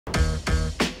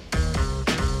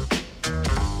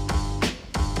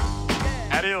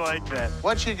How do you like that?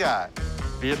 What you got?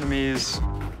 Vietnamese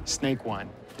snake wine.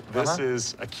 This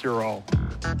is a cure-all.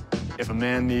 If a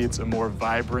man needs a more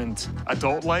vibrant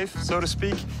adult life, so to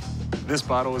speak, this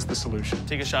bottle is the solution.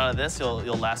 Take a shot of this, you'll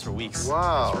last for weeks.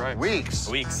 Wow. That's right. Weeks.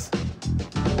 Weeks.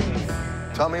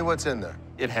 Tell me what's in there.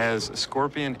 It has a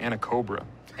scorpion and a cobra,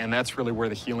 and that's really where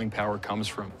the healing power comes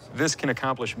from. This can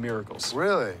accomplish miracles.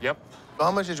 Really? Yep. So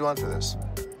how much did you want for this?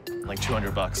 Like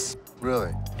 200 bucks.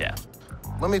 Really? Yeah.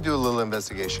 Let me do a little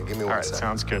investigation. Give me one All right, second.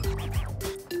 sounds good.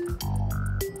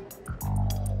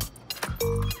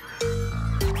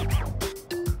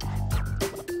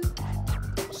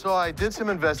 So I did some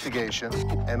investigation,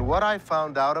 and what I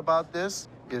found out about this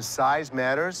is size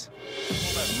matters.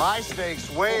 My snake's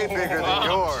way bigger than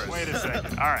yours. Wait a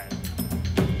second. All right.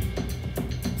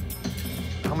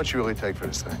 How much you really take for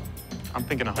this thing? I'm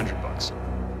thinking 100 bucks.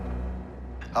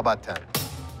 How about 10?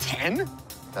 10?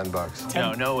 10 bucks.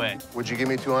 No, no way. Would you give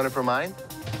me 200 for mine?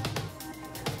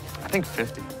 I think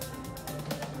 50.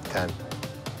 10.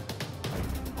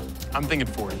 I'm thinking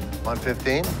 40.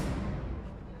 115?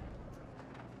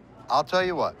 I'll tell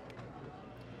you what.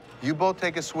 You both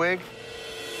take a swig,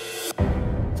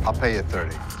 I'll pay you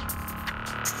 30.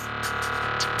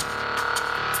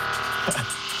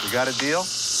 You got a deal?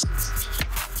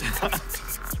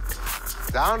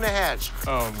 Down the hatch.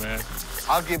 Oh, man.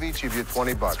 I'll give each of you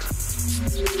 20 bucks.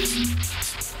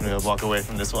 I'm gonna walk away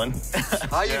from this one.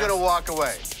 How are you gonna walk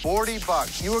away? 40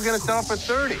 bucks. You were gonna sell for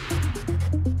 30.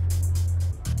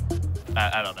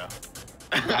 I don't know.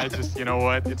 I just, you know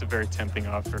what? It's a very tempting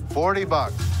offer. 40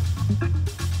 bucks.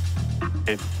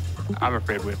 I'm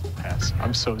afraid we have to pass.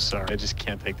 I'm so sorry. I just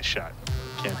can't take the shot.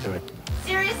 Can't do it.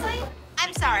 Seriously?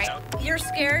 I'm sorry. You're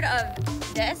scared of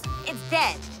this? It's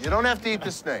dead. You don't have to eat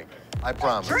the snake. I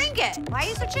promise. Drink it. Why are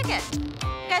you so chicken?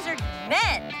 You guys are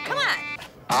men. Come on.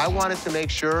 I wanted to make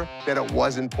sure that it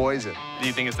wasn't poison. Do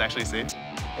you think it's actually safe?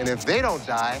 And if they don't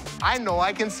die, I know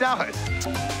I can sell it.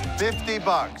 50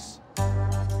 bucks.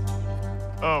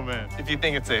 Oh, man. If you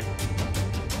think it's safe.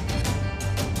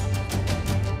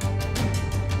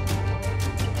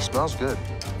 Smells good.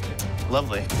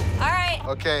 Lovely. All right.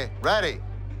 Okay, ready?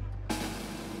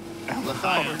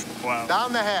 Wow.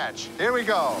 Down the hatch. Here we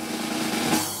go.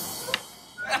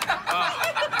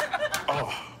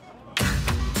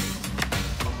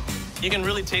 You can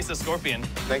really taste the scorpion.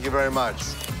 Thank you very much.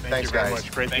 Thank you very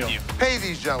much. Great Thank deal. you. Pay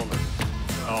these gentlemen.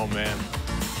 Oh, man.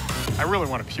 I really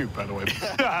want to puke, by the way.